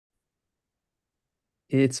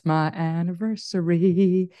It's my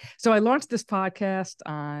anniversary. So I launched this podcast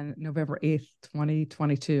on November 8th,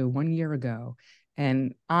 2022, 1 year ago.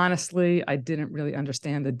 And honestly, I didn't really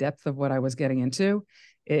understand the depth of what I was getting into.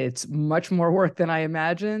 It's much more work than I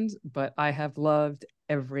imagined, but I have loved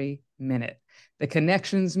every minute. The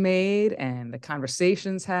connections made and the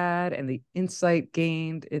conversations had and the insight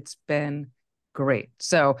gained, it's been great.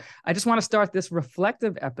 So I just want to start this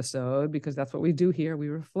reflective episode because that's what we do here. We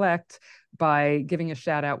reflect by giving a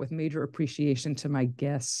shout out with major appreciation to my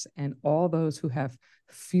guests and all those who have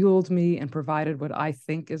fueled me and provided what I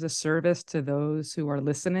think is a service to those who are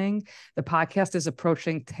listening. The podcast is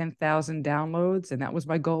approaching 10,000 downloads, and that was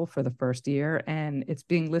my goal for the first year. And it's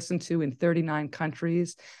being listened to in 39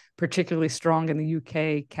 countries, particularly strong in the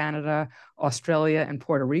UK, Canada, Australia, and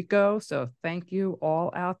Puerto Rico. So thank you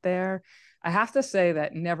all out there. I have to say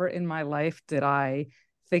that never in my life did I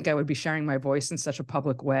think I would be sharing my voice in such a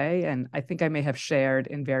public way. And I think I may have shared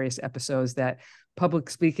in various episodes that public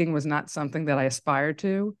speaking was not something that I aspired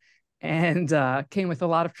to, and came with a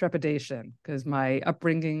lot of trepidation because my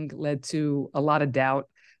upbringing led to a lot of doubt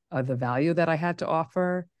of the value that I had to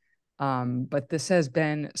offer. But this has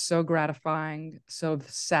been so gratifying, so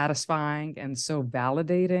satisfying, and so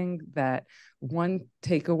validating that one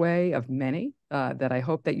takeaway of many that I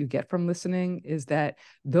hope that you get from listening is that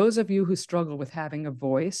those of you who struggle with having a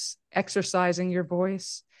voice, exercising your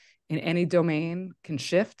voice in any domain can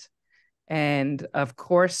shift. And of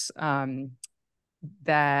course,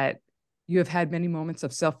 that you have had many moments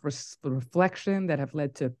of self-reflection that have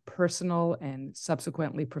led to personal and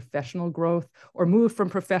subsequently professional growth, or move from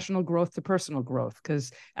professional growth to personal growth.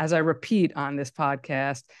 Because as I repeat on this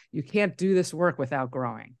podcast, you can't do this work without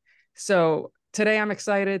growing. So today I'm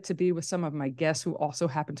excited to be with some of my guests who also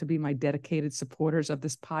happen to be my dedicated supporters of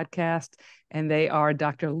this podcast. And they are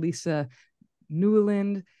Dr. Lisa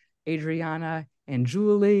Newland, Adriana and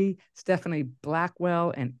Julie, Stephanie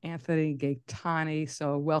Blackwell, and Anthony Gaetani.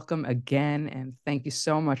 So welcome again, and thank you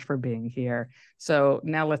so much for being here. So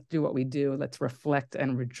now let's do what we do. Let's reflect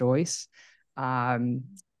and rejoice.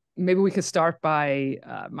 Maybe we could start by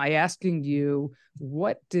my asking you,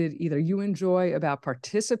 what did either you enjoy about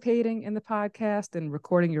participating in the podcast and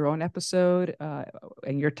recording your own episode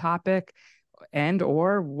and your topic, and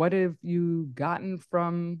or what have you gotten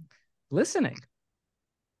from listening?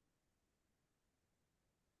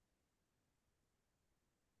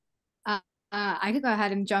 I could go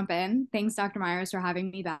ahead and jump in. Thanks, Dr. Meyers, for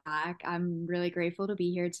having me back. I'm really grateful to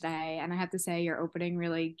be here today. And I have to say, your opening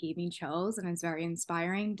really gave me chills, and it's very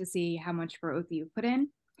inspiring to see how much growth you've put in.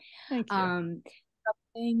 Thank you.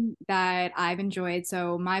 Something that I've enjoyed.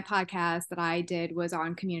 So, my podcast that I did was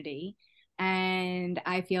on community. And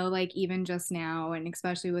I feel like even just now, and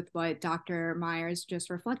especially with what Dr. Meyers just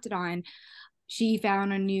reflected on, she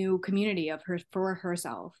found a new community of her for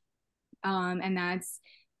herself. And that's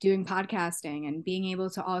doing podcasting and being able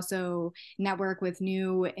to also network with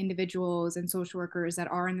new individuals and social workers that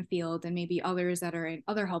are in the field, and maybe others that are in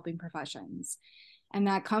other helping professions. And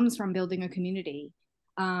that comes from building a community.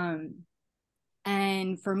 And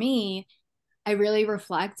for me, I really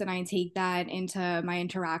reflect and I take that into my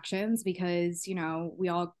interactions because, you know, we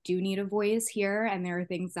all do need a voice here, and there are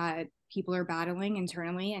things that people are battling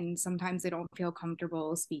internally, and sometimes they don't feel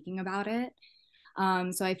comfortable speaking about it.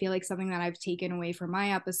 So I feel like something that I've taken away from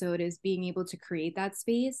my episode is being able to create that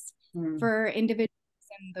space for individuals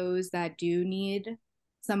and those that do need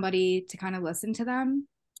somebody to kind of listen to them.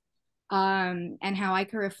 And how I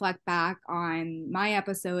could reflect back on my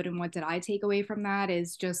episode and what did I take away from that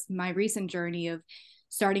is just my recent journey of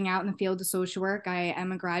starting out in the field of social work. I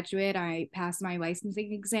am a graduate. I passed my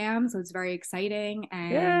licensing exam, so it's very exciting.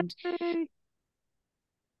 And Yay.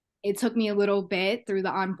 it took me a little bit through the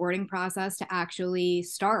onboarding process to actually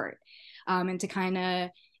start and to kind of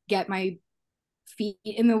get my feet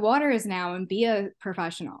in the waters now and be a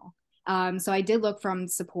professional. So I did look from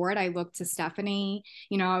support. I looked to Stephanie,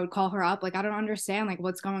 you know, I would call her up, like, I don't understand, like,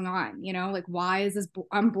 what's going on, you know, like, why is this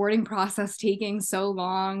onboarding process taking so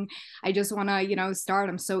long? I just want to, you know, start.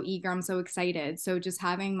 I'm so eager. I'm so excited. So just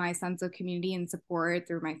having my sense of community and support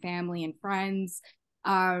through my family and friends,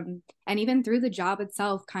 and even through the job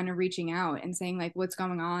itself, kind of reaching out and saying like what's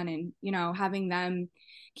going on, and you know, having them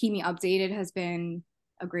keep me updated has been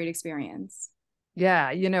a great experience.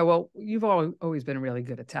 Yeah, well, you've always been really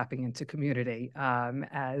good at tapping into community.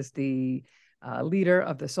 As the leader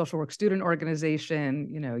of the social work student organization,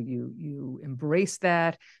 you embrace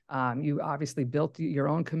that. You obviously built your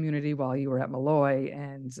own community while you were at Molloy,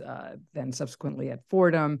 and then subsequently at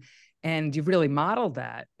Fordham. And you've really modeled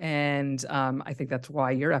that. And I think that's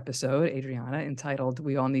why your episode, Adriana, entitled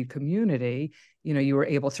 "We All Need Community," you were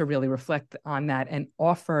able to really reflect on that and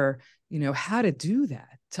offer, how to do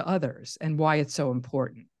that to others and why it's so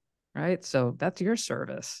important, right? So that's your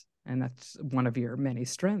service, and that's one of your many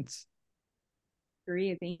strengths.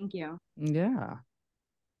 Great, thank you. Yeah.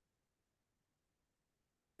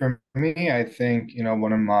 For me, I think,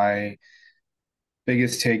 one of my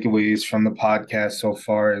biggest takeaways from the podcast so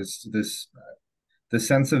far is the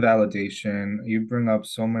sense of validation. You bring up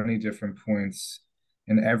so many different points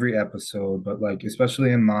in every episode, but like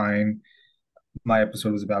especially in mine, my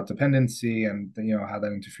episode was about dependency and how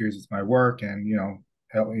that interferes with my work and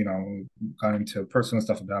how, got into personal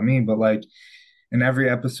stuff about me, but like in every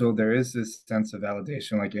episode there is this sense of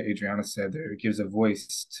validation, like Adriana said, that it gives a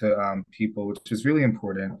voice to people, which is really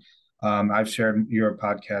important. I've shared your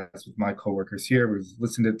podcast with my coworkers here. We've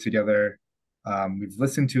listened to it together. We've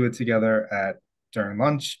listened to it together at during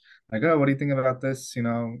lunch. Like, oh, what do you think about this?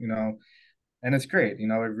 And it's great. It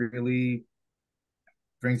really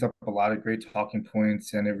brings up a lot of great talking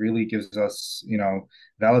points, and it really gives us,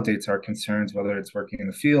 validates our concerns, whether it's working in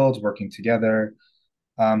the field, working together,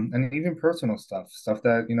 and even personal stuff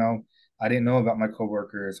that, I didn't know about my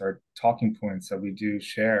coworkers, or talking points that we do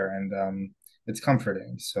share, and it's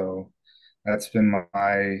comforting. So that's been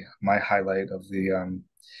my highlight of the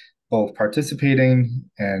both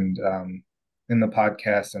participating and in the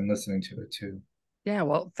podcast and listening to it too. Yeah,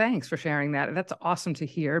 well, thanks for sharing that. That's awesome to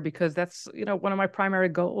hear, because that's, one of my primary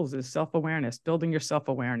goals is self-awareness, building your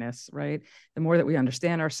self-awareness, right? The more that we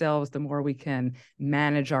understand ourselves, the more we can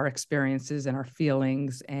manage our experiences and our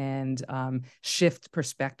feelings, and shift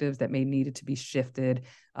perspectives that may needed to be shifted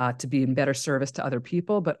to be in better service to other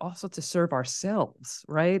people, but also to serve ourselves,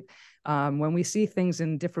 right? When we see things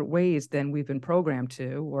in different ways than we've been programmed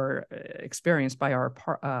to, or experienced by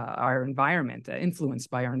our environment,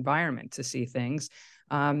 influenced by our environment to see things,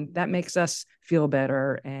 that makes us feel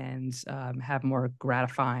better and have more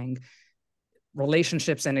gratifying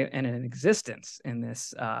relationships and an existence in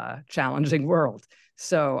this challenging world.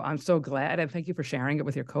 So I'm so glad, and thank you for sharing it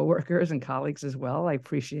with your coworkers and colleagues as well. I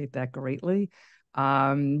appreciate that greatly.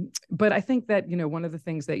 But I think that, one of the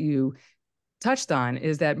things that you touched on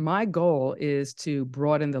is that my goal is to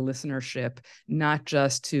broaden the listenership, not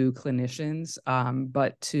just to clinicians,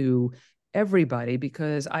 but to everybody,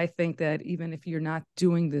 because I think that even if you're not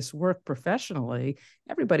doing this work professionally,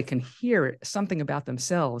 everybody can hear something about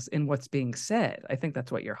themselves in what's being said. I think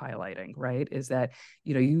that's what you're highlighting, right? Is that,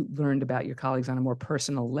 you learned about your colleagues on a more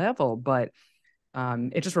personal level, but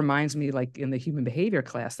it just reminds me, like in the human behavior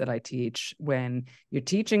class that I teach, when you're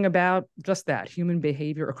teaching about just that human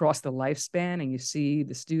behavior across the lifespan, and you see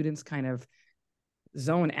the students kind of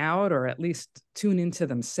zone out, or at least tune into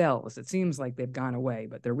themselves. It seems like they've gone away,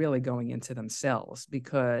 but they're really going into themselves,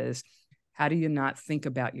 because how do you not think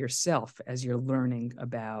about yourself as you're learning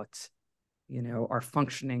about, our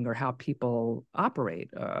functioning, or how people operate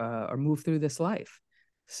or move through this life?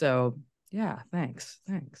 So yeah, thanks.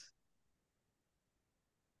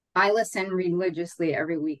 I listen religiously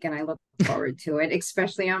every week, and I look forward to it,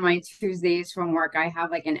 especially on my Tuesdays from work. I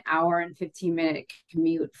have like an hour and 15-minute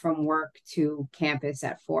commute from work to campus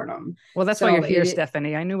at Fordham. Well, that's why you're here,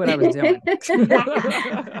 Stephanie. I knew what I was doing.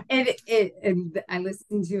 And I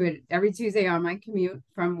listen to it every Tuesday on my commute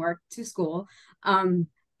from work to school. And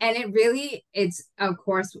it's, of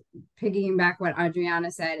course, piggybacking what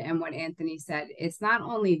Adriana said and what Anthony said. It's not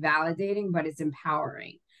only validating, but it's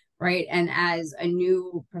empowering. Right. And as a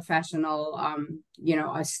new professional, I'm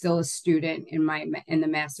still a student in the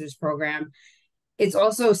master's program. It's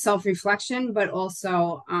also self-reflection, but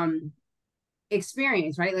also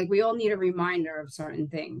experience, right? Like we all need a reminder of certain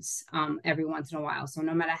things every once in a while. So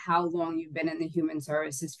no matter how long you've been in the human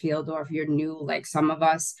services field, or if you're new, like some of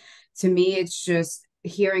us, to me, it's just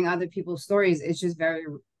hearing other people's stories. It's just very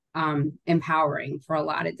empowering for a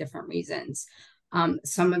lot of different reasons.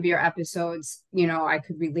 Some of your episodes, I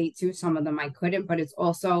could relate to, some of them I couldn't, but it's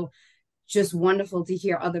also just wonderful to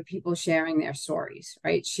hear other people sharing their stories,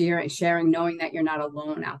 right? Sharing, knowing that you're not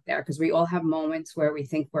alone out there, because we all have moments where we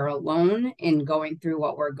think we're alone in going through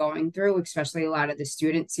what we're going through, especially a lot of the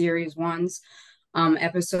student series ones,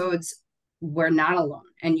 episodes. We're not alone.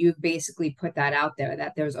 And you've basically put that out there,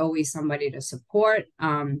 that there's always somebody to support.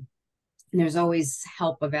 There's always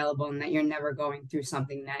help available, and that you're never going through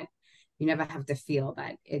something that you never have to feel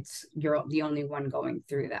that you're the only one going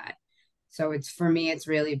through that. So for me, it's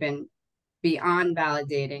really been beyond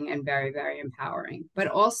validating and very, very empowering, but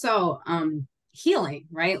also healing,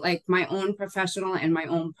 right? Like my own professional and my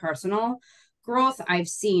own personal growth I've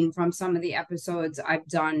seen from some of the episodes I've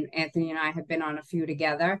done. Anthony and I have been on a few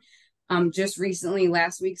together. Just recently,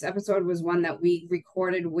 last week's episode was one that we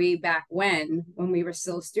recorded way back when we were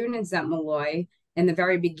still students at Molloy in the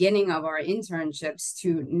very beginning of our internships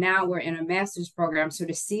to now we're in a master's program. So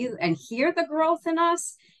to see and hear the growth in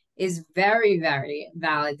us is very, very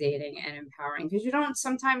validating and empowering, because you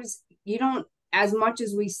don't, as much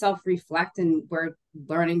as we self-reflect and we're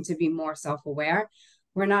learning to be more self-aware,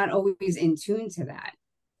 we're not always in tune to that.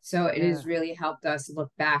 So it has really helped us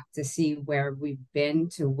look back to see where we've been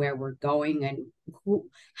to where we're going, and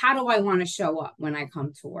how do I want to show up when I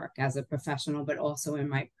come to work as a professional, but also in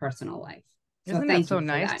my personal life. So isn't that so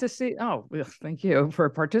nice to see? Oh, thank you for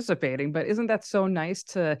participating. But isn't that so nice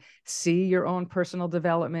to see your own personal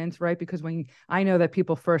development, right? Because when I know that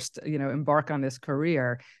people first, embark on this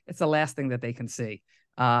career, it's the last thing that they can see.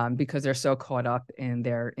 Because they're so caught up in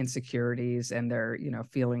their insecurities and their,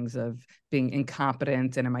 feelings of being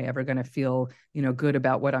incompetent. And am I ever going to feel, good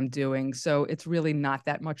about what I'm doing? So it's really not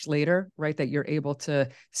that much later, right, that you're able to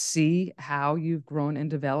see how you've grown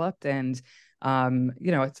and developed. And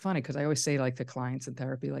it's funny because I always say, like, to clients in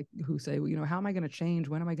therapy, like, who say, well, how am I going to change?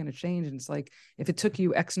 When am I going to change? And it's like, if it took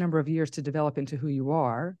you X number of years to develop into who you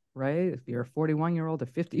are, right? If you're a 41-year-old, a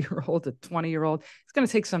 50-year-old, a 20-year-old, it's going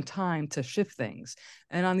to take some time to shift things.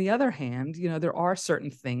 And on the other hand, there are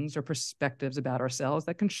certain things or perspectives about ourselves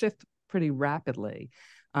that can shift pretty rapidly.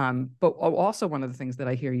 But also one of the things that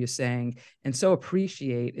I hear you saying and so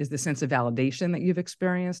appreciate is the sense of validation that you've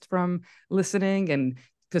experienced from listening. And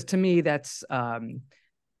because to me, that's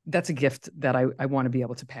a gift that I want to be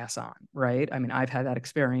able to pass on, right? I mean, I've had that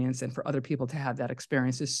experience, and for other people to have that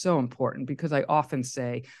experience is so important, because I often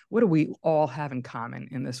say, what do we all have in common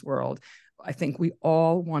in this world? I think we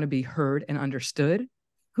all want to be heard and understood.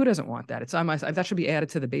 Who doesn't want that? It's almost, that should be added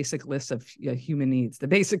to the basic list of human needs, the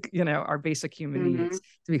basic, our basic human needs,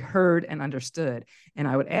 to be heard and understood. And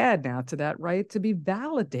I would add now to that, right, to be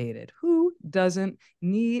validated. Who doesn't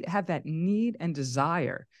have that need and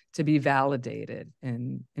desire to be validated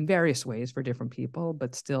in various ways for different people,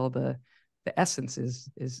 but still the essence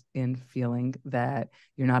is in feeling that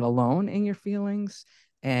you're not alone in your feelings,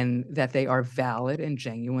 and that they are valid and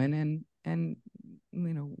genuine and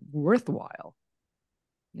worthwhile.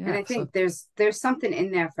 Yeah, and I think there's something in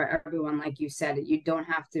there for everyone. Like you said, you don't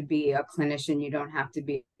have to be a clinician, you don't have to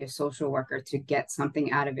be a social worker to get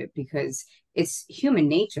something out of it, because it's human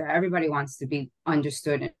nature. Everybody wants to be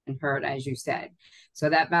understood and heard, as you said. So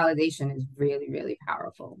that validation is really, really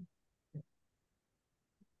powerful.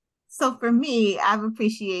 So for me, I've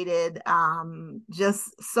appreciated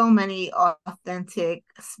just so many authentic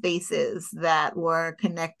spaces that were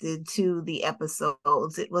connected to the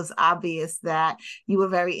episodes. It was obvious that you were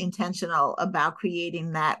very intentional about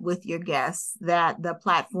creating that with your guests, that the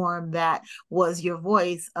platform that was your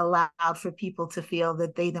voice allowed for people to feel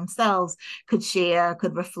that they themselves could share,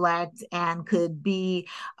 could reflect, and could be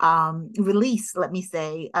release, let me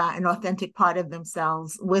say, an authentic part of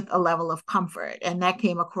themselves with a level of comfort. And that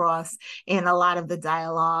came across in a lot of the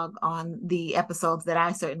dialogue on the episodes that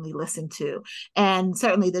I certainly listened to. And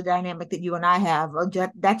certainly the dynamic that you and I have,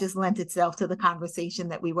 that just lent itself to the conversation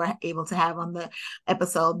that we were able to have on the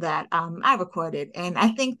episode that I recorded. And I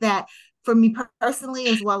think that for me personally,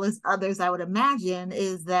 as well as others, I would imagine,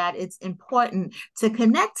 is that it's important to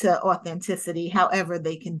connect to authenticity however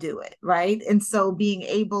they can do it, right? And so being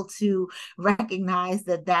able to recognize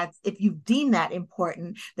that's, if you deem that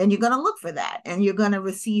important, then you're going to look for that and you're going to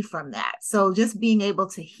receive from that. So just being able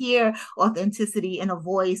to hear authenticity in a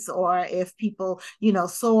voice, or if people,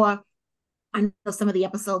 saw, I know some of the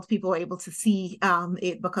episodes people were able to see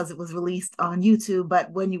it because it was released on YouTube,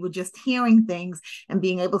 but when you were just hearing things and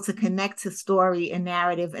being able to connect to story and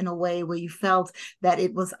narrative in a way where you felt that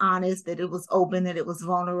it was honest, that it was open, that it was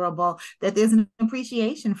vulnerable, that there's an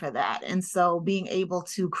appreciation for that. And so being able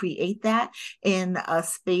to create that in a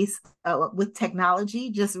space with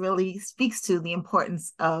technology just really speaks to the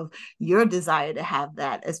importance of your desire to have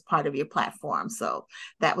that as part of your platform. So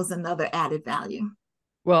that was another added value.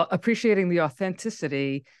 Well, appreciating the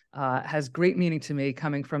authenticity has great meaning to me,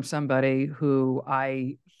 coming from somebody who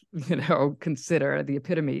I, consider the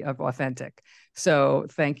epitome of authentic. So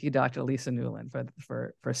thank you, Dr. Lisa Newland,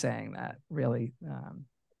 for saying that. Really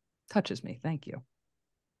touches me. Thank you.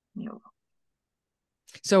 You're welcome.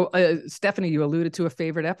 So Stephanie, you alluded to a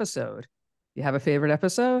favorite episode. You have a favorite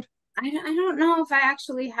episode? I don't know if I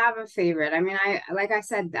actually have a favorite. I mean, like I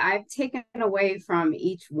said, I've taken away from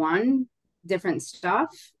each one different stuff,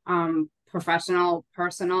 professional,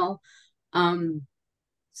 personal.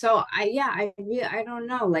 So I don't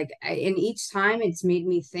know. Like in each time, it's made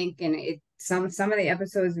me think, and some of the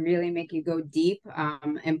episodes really make you go deep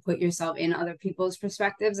and put yourself in other people's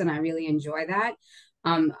perspectives, and I really enjoy that.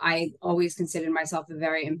 I always considered myself a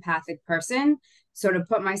very empathic person. So to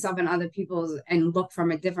put myself in other people's and look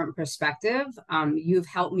from a different perspective, you've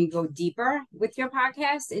helped me go deeper with your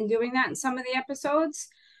podcast in doing that in some of the episodes.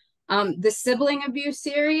 The sibling abuse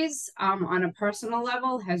series, on a personal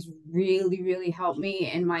level, has really, really helped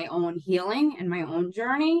me in my own healing and my own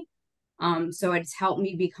journey. So it's helped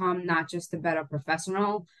me become not just a better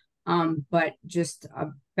professional, but just a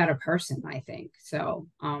better person, I think. So,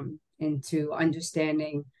 into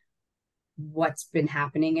understanding what's been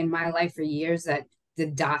happening in my life for years that the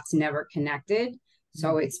dots never connected.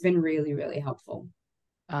 So it's been really, really helpful.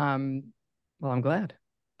 Well, I'm glad.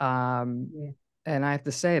 Yeah. And I have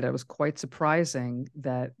to say that it was quite surprising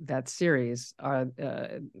that that series,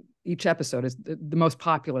 each episode is the most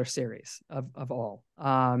popular series of all.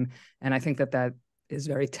 And I think that that is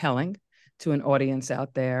very telling to an audience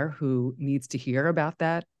out there who needs to hear about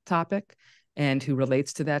that topic and who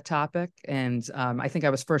relates to that topic. And I think I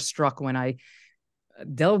was first struck when I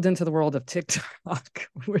delved into the world of TikTok,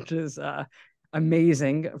 which is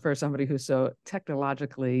amazing for somebody who's so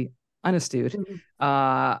technologically unastute.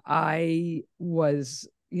 I was,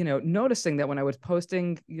 noticing that when I was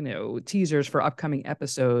posting, teasers for upcoming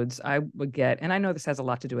episodes, I would get, and I know this has a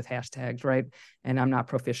lot to do with hashtags, right? And I'm not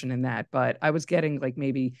proficient in that, but I was getting like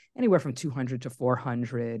maybe anywhere from 200 to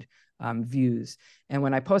 400 views. And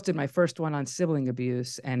when I posted my first one on sibling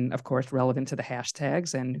abuse, and of course, relevant to the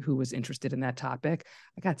hashtags and who was interested in that topic,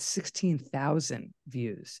 I got 16,000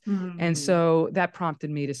 views. And so that prompted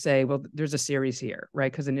me to say, well, there's a series here,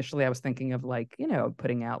 right? Because initially I was thinking of like,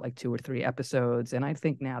 putting out like 2 or 3 episodes. And I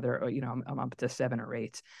think now there are, I'm up to 7 or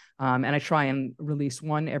 8. And I try and release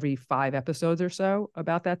one every 5 episodes or so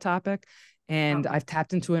about that topic. And I've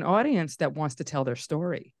tapped into an audience that wants to tell their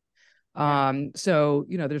story. So,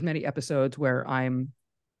 there's many episodes where I'm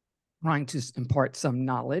trying to impart some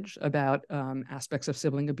knowledge about aspects of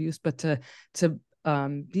sibling abuse, but to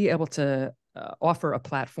be able to offer a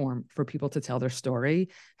platform for people to tell their story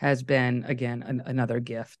has been, again, another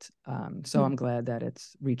gift. So I'm glad that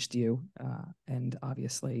it's reached you and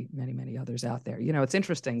obviously many, many others out there. It's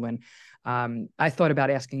interesting when I thought about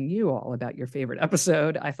asking you all about your favorite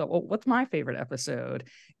episode. I thought, well, what's my favorite episode?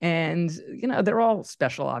 And, they're all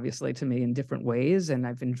special, obviously, to me in different ways, and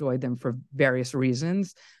I've enjoyed them for various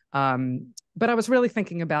reasons. But I was really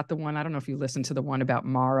thinking about the one, I don't know if you listened to the one about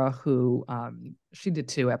Mara, who she did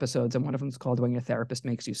 2 episodes, and one of them is called When Your Therapist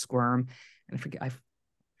Makes You Squirm. And I forget,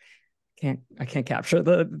 I can't capture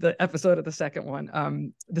the episode of the second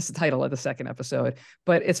one. This is the title of the second episode.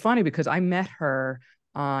 But it's funny because I met her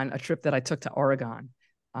on a trip that I took to Oregon.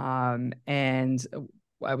 And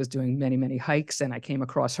I was doing many, many hikes, and I came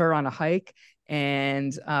across her on a hike,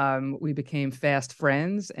 and we became fast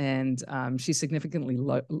friends. And she's significantly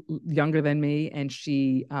younger than me, and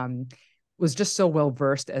she was just so well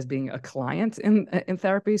versed as being a client in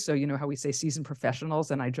therapy. So you know how we say seasoned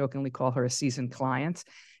professionals, and I jokingly call her a seasoned client.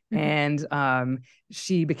 And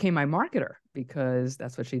she became my marketer because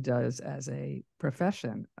that's what she does as a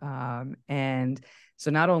profession. And so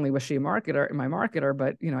not only was she my marketer,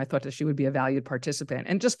 but, I thought that she would be a valued participant.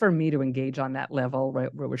 And just for me to engage on that level,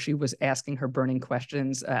 right, where she was asking her burning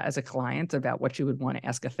questions as a client about what she would want to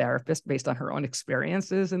ask a therapist based on her own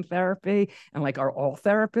experiences in therapy. And like, are all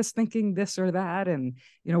therapists thinking this or that? And,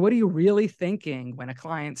 what are you really thinking when a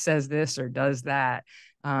client says this or does that?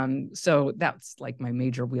 So that's like my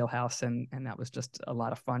major wheelhouse. And that was just a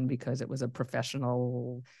lot of fun because it was a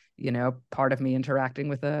professional, part of me interacting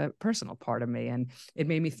with a personal part of me. And it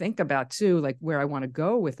made me think about too, like where I want to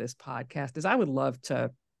go with this podcast is I would love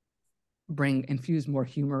to infuse more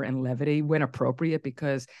humor and levity when appropriate,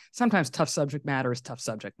 because sometimes tough subject matter is tough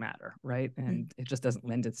subject matter, right? And it just doesn't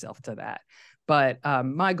lend itself to that. But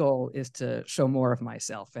my goal is to show more of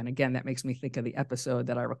myself. And again, that makes me think of the episode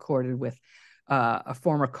that I recorded with a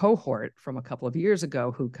former cohort from a couple of years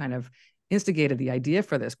ago who kind of instigated the idea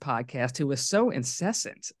for this podcast, who was so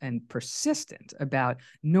incessant and persistent about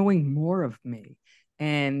knowing more of me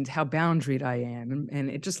and how boundaried I am. And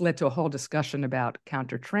it just led to a whole discussion about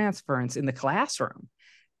countertransference in the classroom.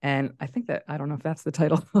 And I think that, I don't know if that's the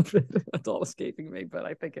title of it, that's all escaping me, but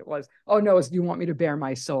I think it was, oh no, it's You Want Me to Bare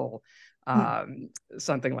My Soul,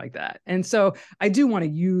 something like that. And so I do want to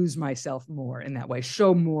use myself more in that way,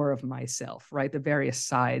 show more of myself, right? The various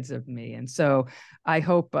sides of me. And so I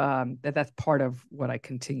hope that that's part of what I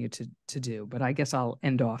continue to do. But I guess I'll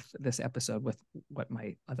end off this episode with what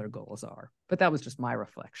my other goals are. But that was just my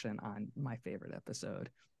reflection on my favorite episode.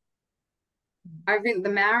 I think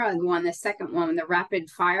the Mara one, the second one, the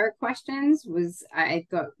rapid fire questions I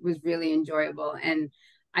thought was really enjoyable. And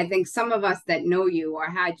I think some of us that know you or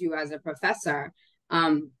had you as a professor,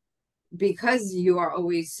 because you are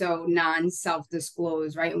always so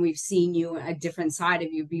non-self-disclosed, right? And we've seen you, a different side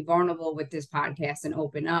of you, be vulnerable with this podcast and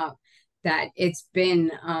open up, that it's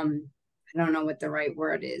been I don't know what the right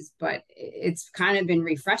word is, but it's kind of been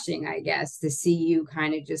refreshing, I guess, to see you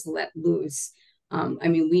kind of just let loose. I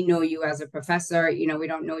mean, we know you as a professor, you know, we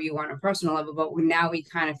don't know you on a personal level, but now we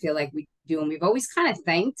kind of feel like we do. And we've always kind of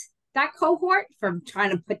thanked that cohort for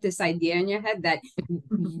trying to put this idea in your head that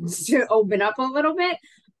you should open up a little bit.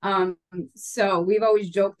 So we've always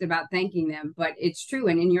joked about thanking them, but it's true.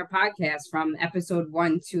 And in your podcast, from episode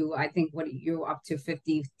 1 to, I think, what you're up to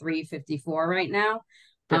 53, 54 right now.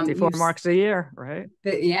 54 marks a year, right?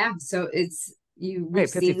 But yeah, so it's you. Wait,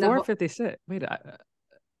 54, 56. Wait,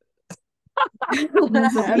 I'm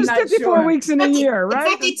not 54 sure. Weeks in a year,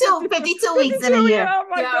 right? 52 weeks in a year. Oh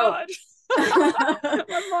my God.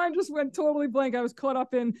 My mind just went totally blank. I was caught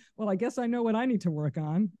up in, well, I guess I know what I need to work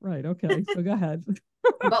on. Right. Okay. So go ahead.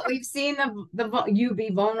 But we've seen the you be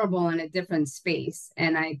vulnerable in a different space.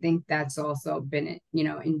 And I think that's also been, you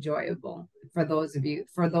know, enjoyable for those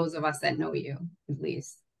of us that know you, at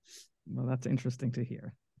least. Well, that's interesting to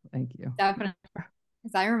hear. Thank you. Definitely.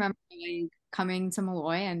 Because I remember coming to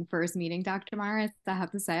Molloy and first meeting Dr. Meyers, I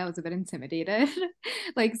have to say I was a bit intimidated.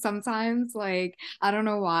 Like sometimes, like, I don't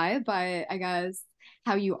know why, but I guess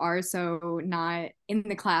how you are so not in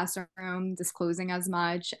the classroom disclosing as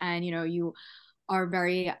much, and you know, you are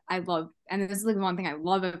very, I love, and this is like one thing I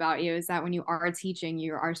love about you, is that when you are teaching,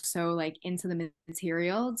 you are so like into the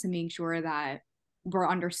material to make sure that we're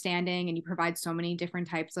understanding, and you provide so many different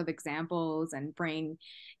types of examples and bring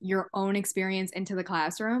your own experience into the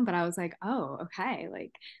classroom. But I was like, oh, okay,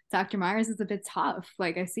 like Dr. Meyers is a bit tough,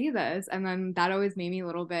 like I see this. And then that always made me a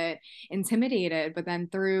little bit intimidated. But then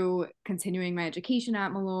through continuing my education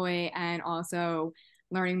at Molloy and also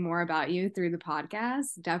learning more about you through the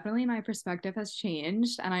podcast, definitely my perspective has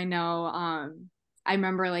changed. And I know I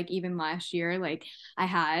remember like even last year, like I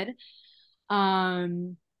had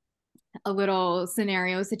a little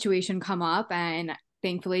scenario situation come up, and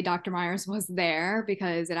thankfully Dr. Meyers was there,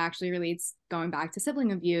 because it actually relates going back to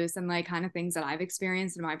sibling abuse and like kind of things that I've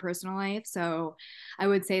experienced in my personal life. So I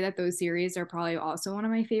would say that those series are probably also one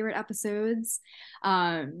of my favorite episodes,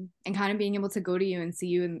 and kind of being able to go to you and see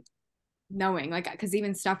you and knowing, like, because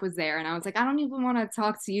even Steph was there and I was like, I don't even want to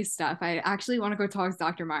talk to you, Steph. I actually want to go talk to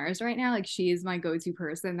Dr. Meyers right now. Like, she is my go-to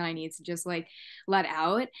person that I need to just like let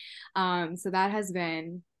out. So that has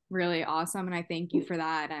been really awesome, and I thank you for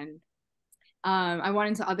that. And I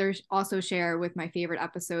wanted to also share with my favorite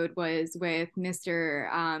episode was with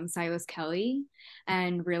Mr. Silas Kelly,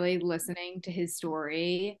 and really listening to his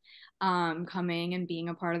story, coming and being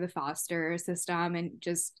a part of the foster system, and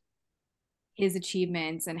just his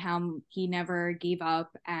achievements and how he never gave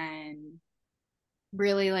up, and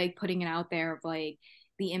really like putting it out there of like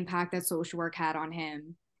the impact that social work had on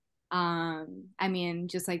him. I mean,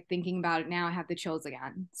 just like thinking about it now, I have the chills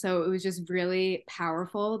again. So it was just really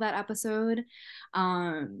powerful, that episode.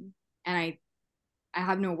 And I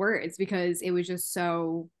have no words, because it was just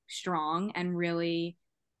so strong and really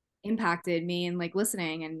impacted me, and like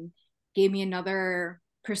listening and gave me another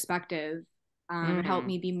perspective, and helped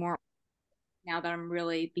me be more, now that I'm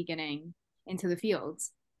really beginning into the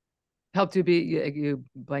fields. Helped you be, you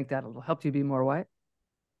blanked out a little, helped you be more what?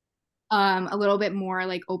 A little bit more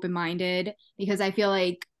like open-minded, because I feel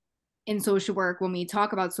like in social work, when we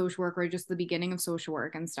talk about social work or just the beginning of social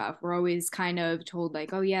work and stuff, we're always kind of told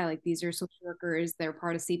like, oh yeah, like these are social workers, they're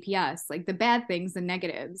part of CPS, like the bad things, the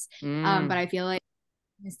negatives. But I feel like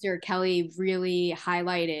Mr. Kelly really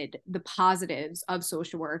highlighted the positives of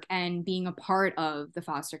social work and being a part of the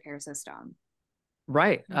foster care system.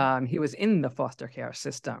 Right. He was in the foster care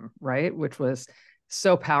system, right? Which was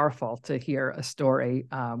so powerful to hear a story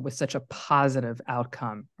with such a positive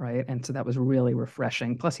outcome, right? And so that was really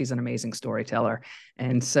refreshing. Plus, he's an amazing storyteller.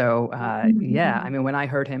 And so, yeah, I mean, when I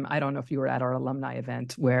heard him, I don't know if you were at our alumni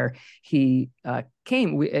event where he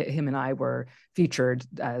came, him and I were featured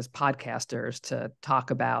as podcasters to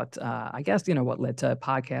talk about, I guess, you know, what led to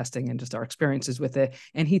podcasting and just our experiences with it.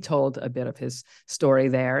 And he told a bit of his story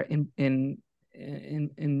there in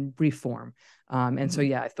brief form. And so,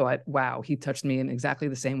 yeah, I thought, wow, he touched me in exactly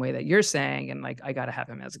the same way that you're saying. And like, I got to have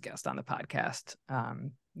him as a guest on the podcast.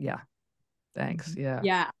 Yeah. Thanks. Yeah.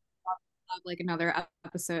 Yeah. Like another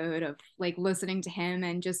episode of like listening to him,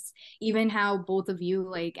 and just even how both of you,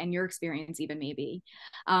 like, and your experience even maybe,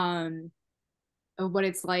 of what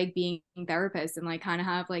it's like being therapists, and like kind of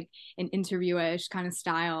have like an interviewish kind of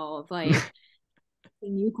style of like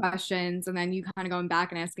you questions, and then you kind of going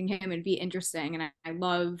back and asking him. It'd be interesting. And I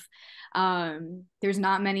love, there's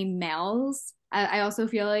not many males I also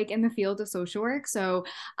feel like in the field of social work. So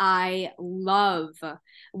I love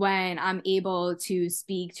when I'm able to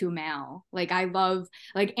speak to a male. Like I love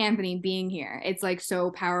like Anthony being here. It's like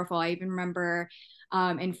so powerful. I even remember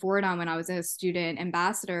in Fordham when I was a student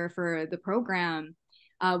ambassador for the program,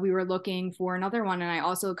 we were looking for another one. And I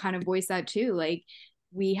also kind of voiced that too. Like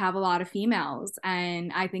we have a lot of females.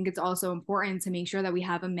 And I think it's also important to make sure that we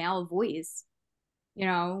have a male voice, you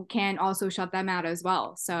know, can also shut them out as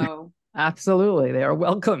well. So absolutely, they are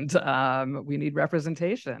welcomed. We need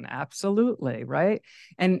representation, absolutely, right?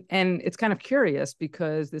 And it's kind of curious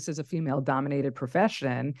because this is a female-dominated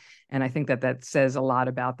profession, and I think that says a lot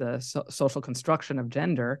about the social construction of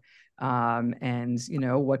gender, and you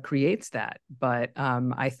know what creates that. But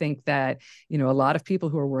I think that you know a lot of people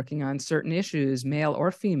who are working on certain issues, male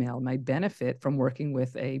or female, might benefit from working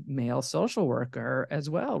with a male social worker as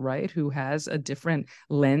well, right? Who has a different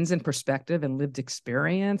lens and perspective and lived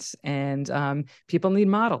experience. And people need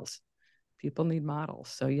models. People need models.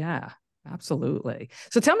 So yeah, absolutely.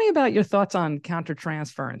 So tell me about your thoughts on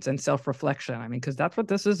countertransference and self-reflection. I mean, because that's what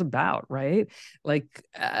this is about, right? Like,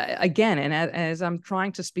 again, and as I'm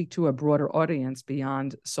trying to speak to a broader audience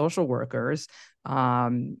beyond social workers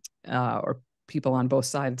or people on both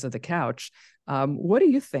sides of the couch, what do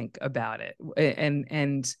you think about it?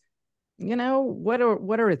 And you know, what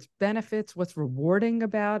are its benefits? What's rewarding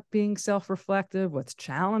about being self-reflective? What's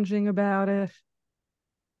challenging about it?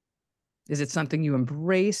 Is it something you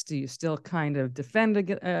embrace? Do you still kind of defend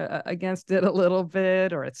against it a little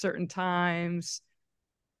bit, or at certain times?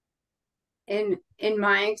 In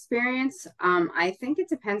my experience, I think it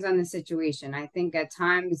depends on the situation. I think at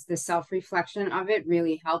times the self-reflection of it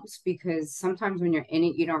really helps, because sometimes when you're in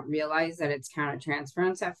it, you don't realize that it's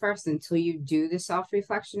countertransference at first until you do the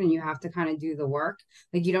self-reflection and you have to kind of do the work.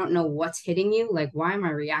 Like you don't know what's hitting you. Like, why am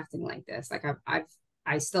I reacting like this? Like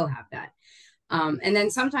I still have that. And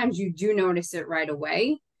then sometimes you do notice it right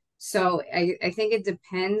away. So I think it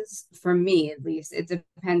depends, for me at least, it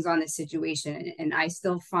depends on the situation. And I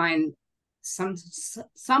still find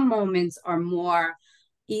some moments are more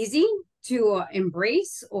easy to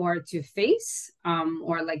embrace or to face,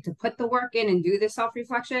 or like to put the work in and do the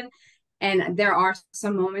self-reflection. And there are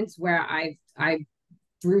some moments where I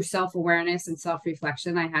through self-awareness and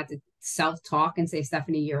self-reflection, I had to self-talk and say,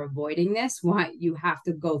 Stephanie, you're avoiding this. Why? You have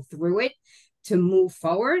to go through it to move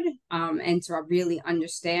forward, and to really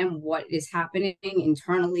understand what is happening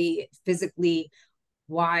internally, physically,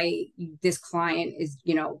 why this client is,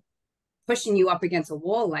 you know, pushing you up against a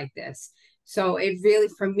wall like this. So it really,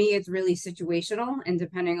 for me, it's really situational and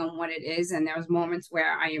depending on what it is. And there's moments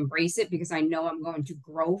where I embrace it because I know I'm going to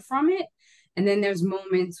grow from it. And then there's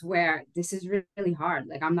moments where this is really hard.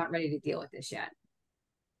 Like I'm not ready to deal with this yet.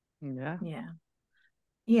 Yeah. Yeah.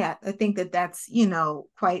 Yeah, I think that's, you know,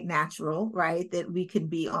 quite natural, right? That we could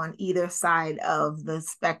be on either side of the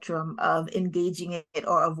spectrum of engaging it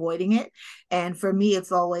or avoiding it. And for me,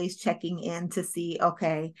 it's always checking in to see,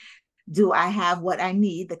 okay, do I have what I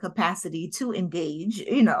need, the capacity to engage,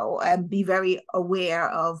 you know, and be very aware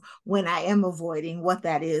of when I am avoiding, what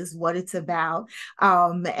that is, what it's about.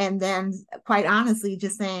 And then quite honestly,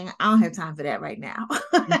 just saying, I don't have time for that right now,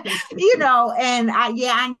 you know, and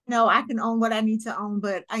I know I can own what I need to own,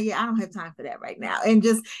 but I don't have time for that right now. And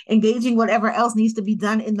just engaging whatever else needs to be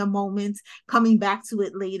done in the moment, coming back to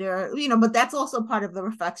it later, you know, but that's also part of the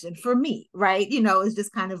reflection for me, right? You know, is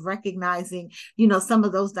just kind of recognizing, you know, some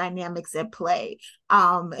of those dynamics at play,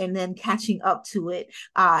 and then catching up to it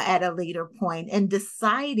at a later point and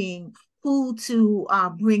deciding who to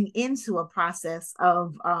bring into a process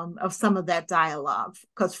of some of that dialogue.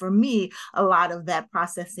 Because for me, a lot of that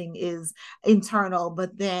processing is internal,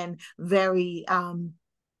 but then very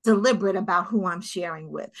deliberate about who I'm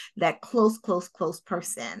sharing with, that close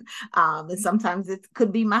person. And sometimes it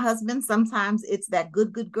could be my husband, sometimes it's that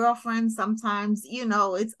good girlfriend, sometimes, you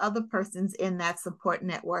know, it's other persons in that support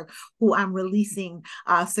network who I'm releasing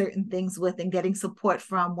certain things with and getting support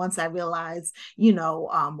from once I realize, you know,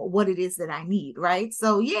 what it is that I need, right?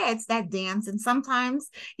 So yeah, it's that dance. And sometimes,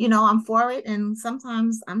 you know, I'm for it and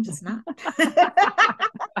sometimes I'm just not.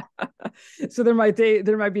 So there might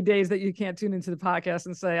be days that you can't tune into the podcast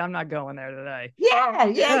and say, I'm not going there today. Yeah.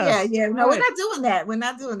 No, right. We're not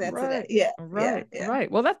doing that right. today.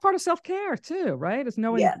 Right. Well, that's part of self-care too, right? It's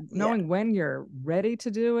knowing when you're ready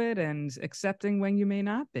to do it and accepting when you may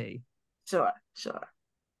not be. Sure.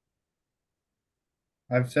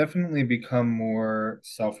 I've definitely become more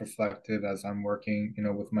self-reflective as I'm working, you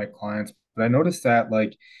know, with my clients. But I noticed that,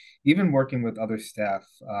 like, even working with other staff,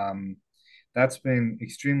 that's been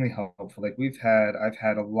extremely helpful. Like I've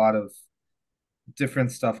had a lot of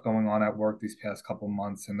different stuff going on at work these past couple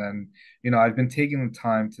months. And then, I've been taking the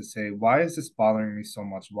time to say, why is this bothering me so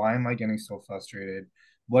much? Why am I getting so frustrated?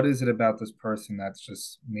 What is it about this person that's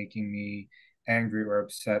just making me angry or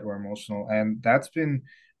upset or emotional? And that's been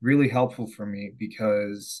really helpful for me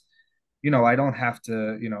because, I don't have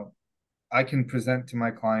to, I can present to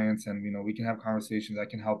my clients and, we can have conversations, I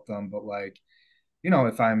can help them. But like,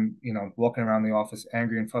 if I'm, walking around the office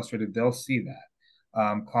angry and frustrated, they'll see that.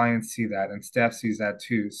 Clients see that and staff sees that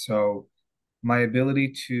too. So my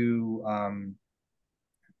ability to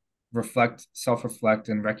self-reflect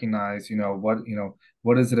and recognize,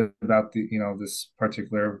 what is it about the, this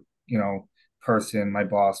particular, person, my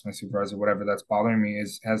boss, my supervisor, whatever that's bothering me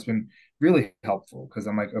has been really helpful because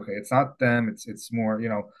I'm like, okay, it's not them, it's more,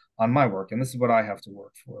 on my work, and this is what I have to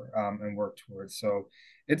work for and work towards. So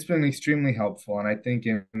it's been extremely helpful. And I think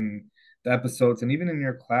in the episodes and even in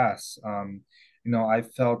your class, I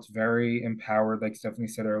felt very empowered, like Stephanie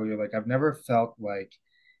said earlier. Like I've never felt like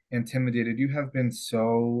intimidated. You have been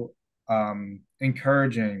so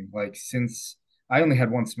encouraging, like since I only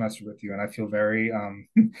had one semester with you, and I feel very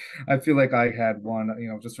I feel like I had one,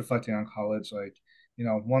 just reflecting on college, like,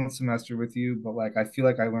 one semester with you, but like I feel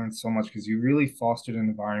like I learned so much because you really fostered an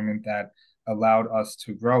environment that allowed us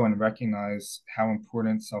to grow and recognize how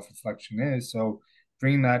important self-reflection is. So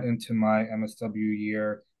bringing that into my MSW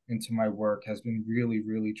year, into my work, has been really,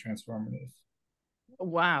 really transformative.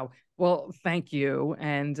 Wow. Well, thank you.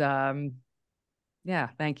 And yeah,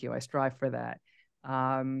 thank you. I strive for that.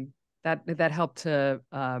 That helped to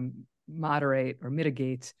moderate or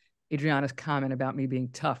mitigate Adriana's comment about me being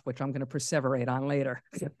tough, which I'm going to perseverate on later.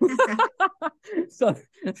 so,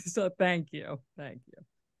 so thank you. Thank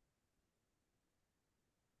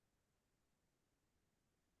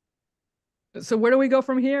you. So where do we go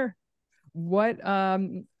from here? What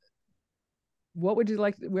would you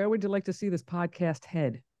like? Where would you like to see this podcast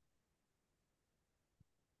head?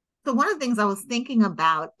 So one of the things I was thinking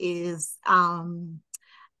about is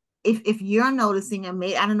if you're noticing, and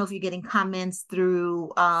I don't know if you're getting comments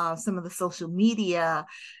through some of the social media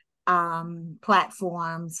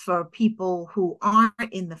platforms for people who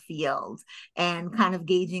aren't in the field, and kind of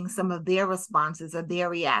gauging some of their responses or their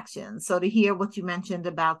reactions. So to hear what you mentioned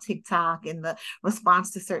about TikTok and the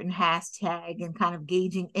response to certain hashtag and kind of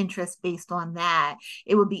gauging interest based on that,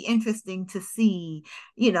 it would be interesting to see,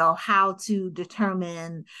 how to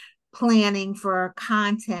determine planning for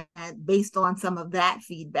content based on some of that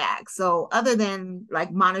feedback. So other than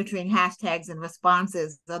like monitoring hashtags and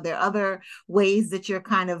responses, are there other ways that you're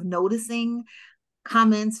kind of noticing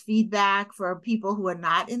comments, feedback for people who are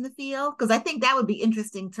not in the field? Because I think that would be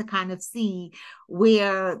interesting to kind of see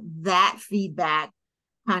where that feedback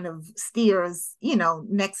kind of steers,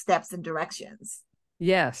 next steps and directions.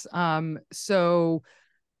 Yes. So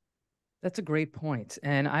that's a great point.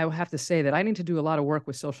 And I will have to say that I need to do a lot of work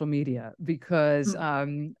with social media because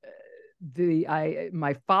my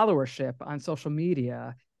followership on social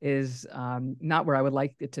media is not where I would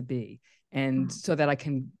like it to be. And so that I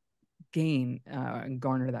can gain and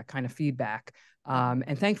garner that kind of feedback.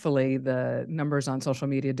 And thankfully, the numbers on social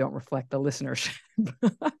media don't reflect the listenership,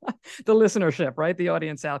 right? The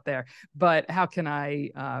audience out there. But how can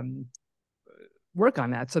I work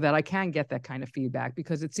on that so that I can get that kind of feedback?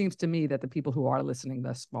 Because it seems to me that the people who are listening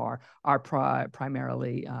thus far are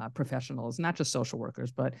primarily professionals, not just social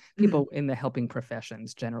workers, but people in the helping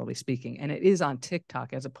professions, generally speaking. And it is on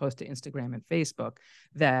TikTok as opposed to Instagram and Facebook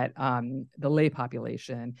that the lay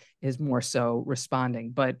population is more so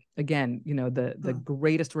responding. But again, the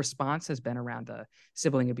greatest response has been around the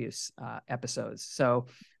sibling abuse episodes. So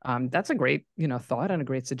that's a great, thought and a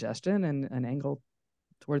great suggestion and an angle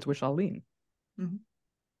towards which I'll lean.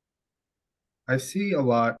 I see a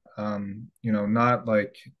lot, not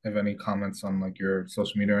like have any comments on like your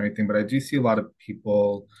social media or anything, but I do see a lot of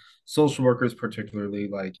people, social workers particularly,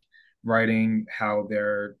 like writing how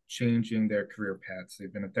they're changing their career paths.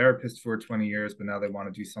 They've been a therapist for 20 years, but now they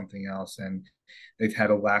want to do something else, and they've had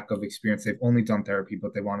a lack of experience. They've only done therapy,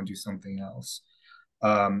 but they want to do something else.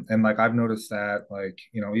 And like I've noticed that, like,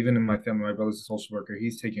 even in my family, my brother's a social worker,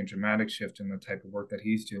 he's taking a dramatic shift in the type of work that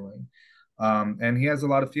he's doing. And he has a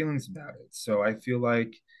lot of feelings about it. So I feel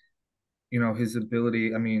like, his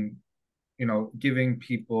ability, I mean, giving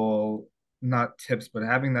people not tips, but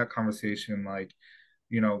having that conversation, like,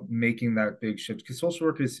 making that big shift, because social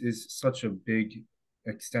work is such a big,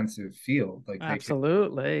 extensive field. Like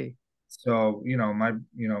absolutely. So,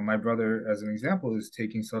 my brother, as an example, is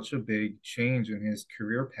taking such a big change in his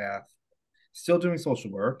career path, still doing social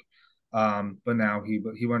work. But now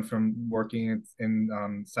he went from working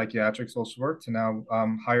in psychiatric social work to now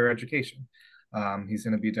higher education. He's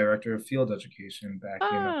going to be director of field education back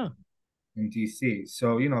in DC.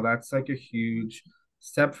 So, you know, that's like a huge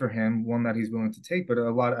step for him, one that he's willing to take. But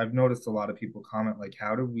I've noticed a lot of people comment like,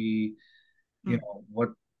 how do we, you know, what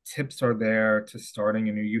tips are there to starting?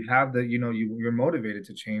 And you have the, you know, you're motivated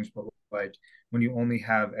to change, but like when you only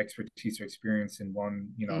have expertise or experience in one,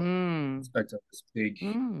 you know, aspect of this big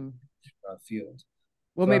field.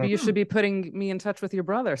 Well, maybe you should be putting me in touch with your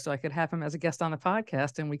brother so I could have him as a guest on the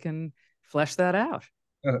podcast and we can flesh that out.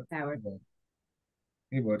 That would.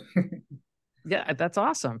 He would. Yeah, that's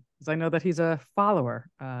awesome. Because I know that he's a follower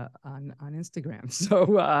on Instagram.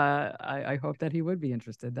 So I hope that he would be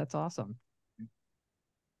interested. That's awesome.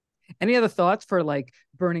 Any other thoughts for like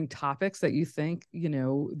burning topics that you think, you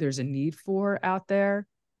know, there's a need for out there?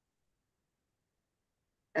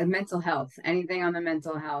 Mental health, anything on the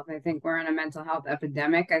mental health. I think we're in a mental health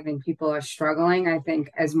epidemic. I think people are struggling. I think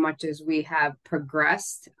as much as we have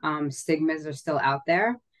progressed, stigmas are still out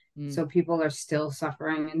there. So people are still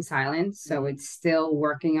suffering in silence. So it's still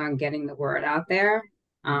working on getting the word out there.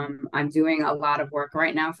 I'm doing a lot of work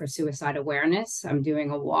right now for suicide awareness. I'm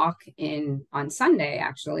doing a walk on Sunday,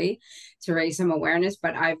 actually, to raise some awareness.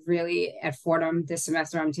 But I've really, at Fordham this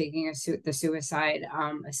semester, I'm taking the suicide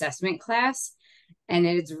assessment class. And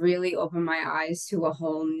it's really opened my eyes to a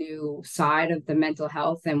whole new side of the mental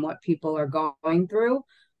health and what people are going through.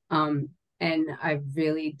 And I've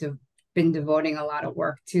really been devoting a lot of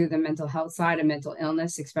work to the mental health side of mental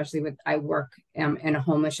illness, especially I work in a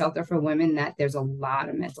homeless shelter for women, that there's a lot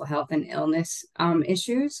of mental health and illness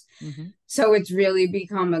issues. So it's really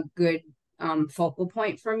become a good focal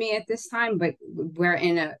point for me at this time, but we're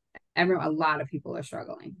in a lot of people are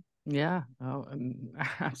struggling. Yeah,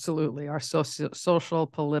 absolutely. Our social,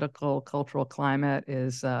 political, cultural climate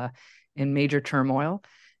is in major turmoil,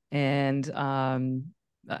 and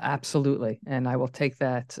absolutely. And I will take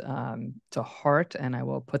that to heart, and I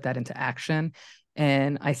will put that into action.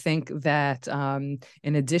 And I think that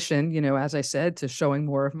in addition, you know, as I said, to showing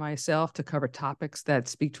more of myself, to cover topics that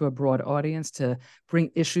speak to a broad audience, to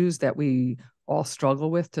bring issues that we all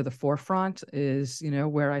struggle with to the forefront is, you know,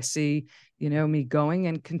 where I see, you know, me going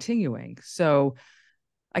and continuing. So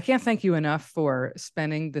I can't thank you enough for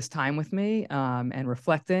spending this time with me and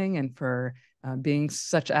reflecting, and for being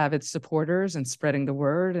such avid supporters and spreading the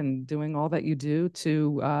word and doing all that you do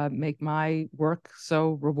to make my work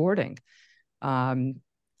so rewarding.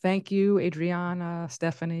 Thank you, Adriana,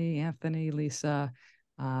 Stephanie, Anthony, Lisa.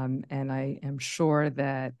 And I am sure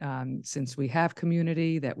that since we have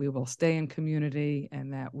community, that we will stay in community,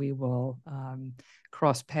 and that we will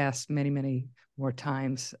cross paths many, many more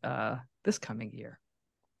times this coming year.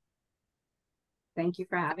 Thank you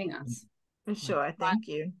for having us. For sure. Thank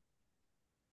you.